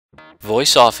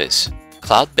Voice Office,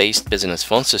 cloud-based business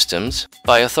phone systems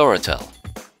by Authoritel.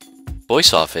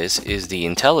 Voice Office is the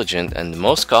intelligent and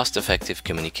most cost-effective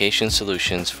communication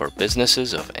solutions for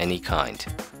businesses of any kind.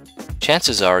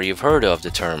 Chances are you've heard of the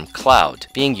term cloud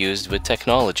being used with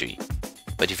technology,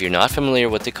 but if you're not familiar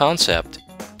with the concept,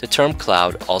 the term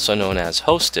cloud, also known as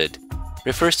hosted,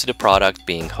 refers to the product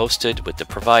being hosted with the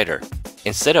provider,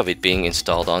 instead of it being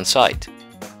installed on site.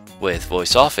 With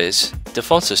Voice Office, the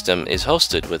phone system is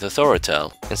hosted with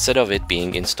Authoritel instead of it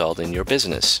being installed in your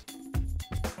business.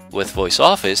 With Voice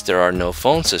Office, there are no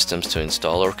phone systems to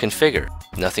install or configure,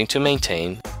 nothing to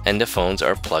maintain, and the phones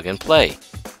are plug and play.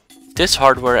 This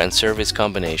hardware and service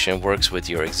combination works with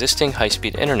your existing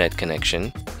high-speed internet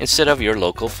connection instead of your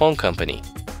local phone company.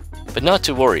 But not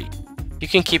to worry, you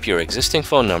can keep your existing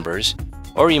phone numbers,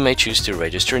 or you may choose to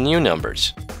register new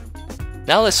numbers.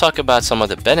 Now let's talk about some of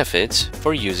the benefits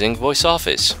for using Voice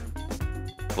Office.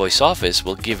 Voice Office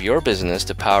will give your business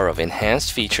the power of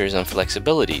enhanced features and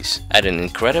flexibilities at an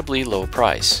incredibly low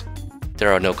price.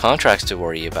 There are no contracts to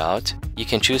worry about, you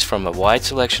can choose from a wide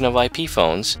selection of IP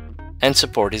phones, and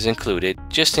support is included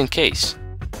just in case.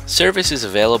 Service is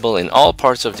available in all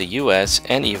parts of the US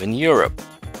and even Europe.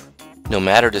 No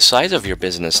matter the size of your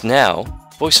business now,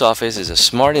 Voice Office is a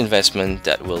smart investment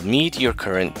that will meet your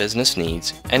current business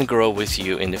needs and grow with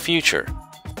you in the future.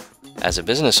 As a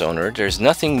business owner, there's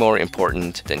nothing more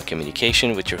important than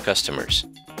communication with your customers.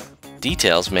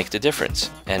 Details make the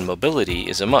difference, and mobility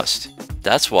is a must.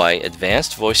 That's why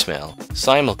advanced voicemail,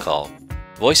 simulcall,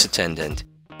 voice attendant,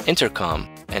 intercom,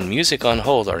 and music on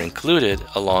hold are included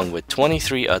along with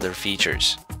 23 other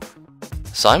features.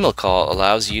 Simulcall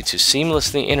allows you to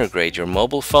seamlessly integrate your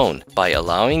mobile phone by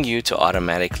allowing you to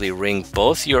automatically ring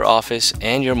both your office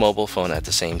and your mobile phone at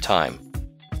the same time.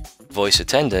 Voice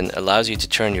Attendant allows you to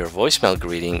turn your voicemail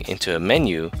greeting into a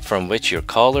menu from which your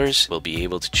callers will be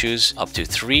able to choose up to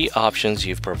 3 options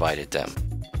you've provided them.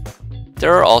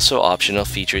 There are also optional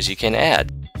features you can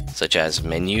add, such as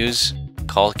menus,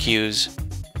 call queues,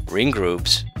 ring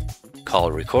groups,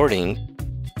 call recording,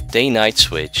 day-night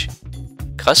switch,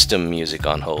 custom music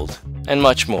on hold, and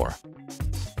much more.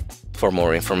 For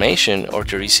more information or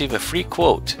to receive a free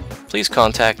quote, please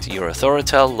contact your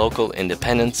Authoritel local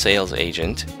independent sales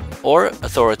agent or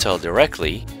Authoritel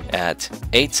directly at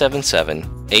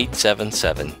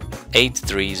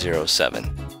 877-877-8307.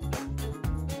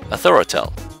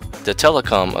 Authoritel, the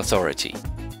telecom authority.